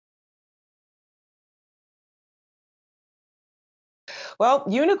Well,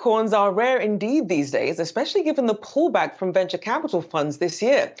 unicorns are rare indeed these days, especially given the pullback from venture capital funds this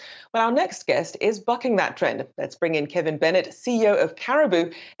year. Well, our next guest is bucking that trend. Let's bring in Kevin Bennett, CEO of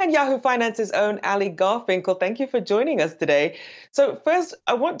Caribou, and Yahoo Finance's own Ali Garfinkel. Thank you for joining us today. So first,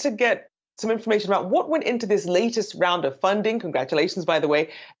 I want to get some information about what went into this latest round of funding. Congratulations, by the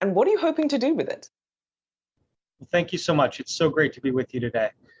way. And what are you hoping to do with it? Well, thank you so much. It's so great to be with you today.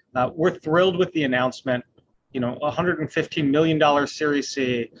 We're thrilled with the announcement. $115 million Series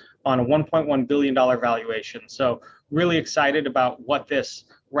C on a $1.1 billion valuation. So really excited about what this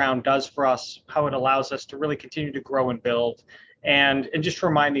round does for us, how it allows us to really continue to grow and build. And just to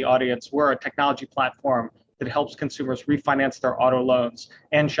remind the audience, we're a technology platform that helps consumers refinance their auto loans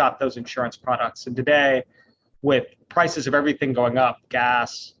and shop those insurance products. And today, with prices of everything going up,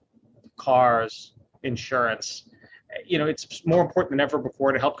 gas, cars, insurance, it's more important than ever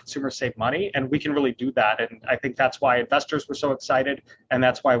before to help consumers save money, and we can really do that. And I think that's why investors were so excited, and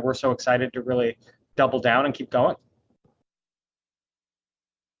that's why we're so excited to really double down and keep going.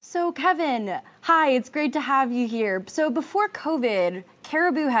 So Kevin, hi, it's great to have you here. So before COVID,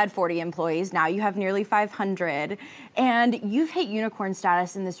 Caribou had 40 employees. Now you have nearly 500, and you've hit unicorn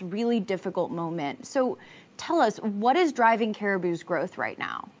status in this really difficult moment. So tell us, what is driving Caribou's growth right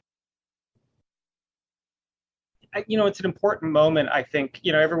now? It's an important moment. I think,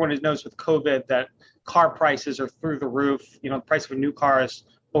 everyone knows with COVID that car prices are through the roof. The price of a new car is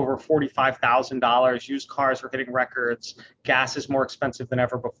over $45,000. Used cars are hitting records. Gas is more expensive than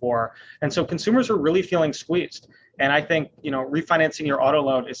ever before. And so consumers are really feeling squeezed. And I think, refinancing your auto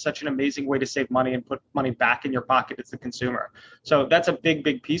loan is such an amazing way to save money and put money back in your pocket as the consumer. So that's a big,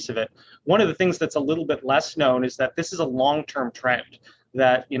 big piece of it. One of the things that's a little bit less known is that this is a long-term trend.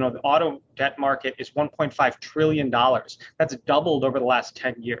 That the auto debt market is $1.5 trillion. That's doubled over the last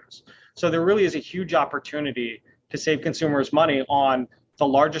 10 years. So there really is a huge opportunity to save consumers money on the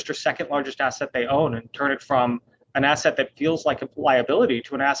largest or second largest asset they own and turn it from an asset that feels like a liability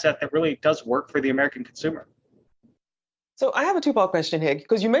to an asset that really does work for the American consumer. So I have a two-part question here,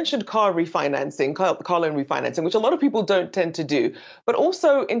 because you mentioned car refinancing, car loan refinancing, which a lot of people don't tend to do. But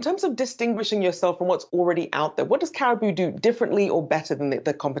also, in terms of distinguishing yourself from what's already out there, what does Caribou do differently or better than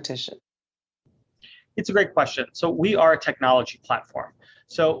the competition? It's a great question. So we are a technology platform.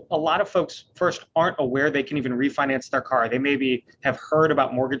 So a lot of folks first aren't aware they can even refinance their car. They maybe have heard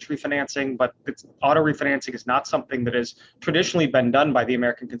about mortgage refinancing, but auto refinancing is not something that has traditionally been done by the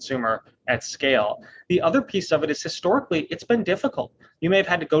American consumer at scale. The other piece of it is historically, it's been difficult. You may have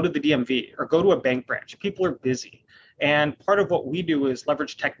had to go to the DMV or go to a bank branch. People are busy. And part of what we do is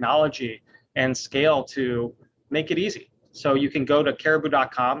leverage technology and scale to make it easy. So you can go to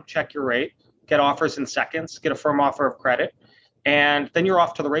caribou.com, check your rate, get offers in seconds, get a firm offer of credit, and then you're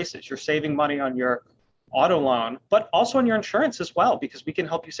off to the races. You're saving money on your auto loan, but also on your insurance as well, because we can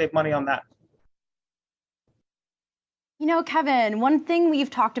help you save money on that. Kevin, one thing we've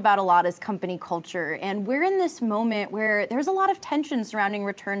talked about a lot is company culture, and we're in this moment where there's a lot of tension surrounding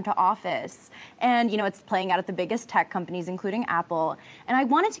return to office. And, it's playing out at the biggest tech companies, including Apple. And I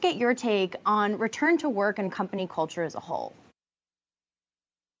wanted to get your take on return to work and company culture as a whole.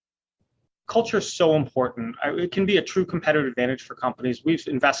 Culture is so important. It can be a true competitive advantage for companies. We've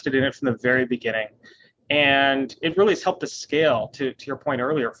invested in it from the very beginning. And it really has helped us scale, to your point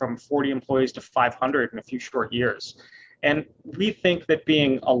earlier, from 40 employees to 500 in a few short years. And we think that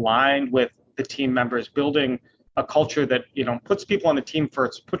being aligned with the team members, building a culture that puts people on the team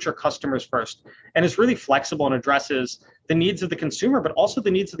first, puts your customers first, and is really flexible and addresses the needs of the consumer, but also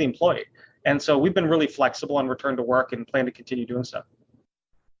the needs of the employee. And so we've been really flexible on return to work and plan to continue doing so.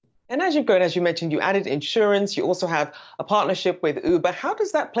 And as you've grown, as you mentioned, you added insurance. You also have a partnership with Uber. How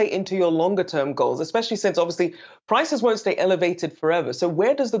does that play into your longer term goals, especially since obviously prices won't stay elevated forever? So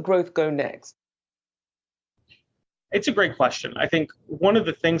where does the growth go next? It's a great question. I think one of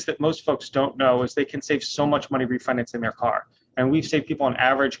the things that most folks don't know is they can save so much money refinancing their car. And we've saved people on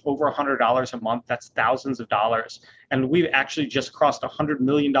average over $100 a month. That's thousands of dollars. And we've actually just crossed $100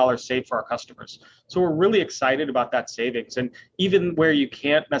 million saved for our customers. So we're really excited about that savings. And even where you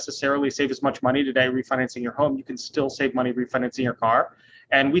can't necessarily save as much money today refinancing your home, you can still save money refinancing your car.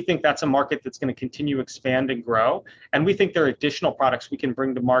 And we think that's a market that's going to continue to expand and grow. And we think there are additional products we can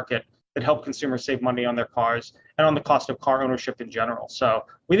bring to market that help consumers save money on their cars and on the cost of car ownership in general. So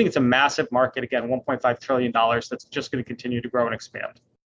we think it's a massive market, again, $1.5 trillion that's just going to continue to grow and expand.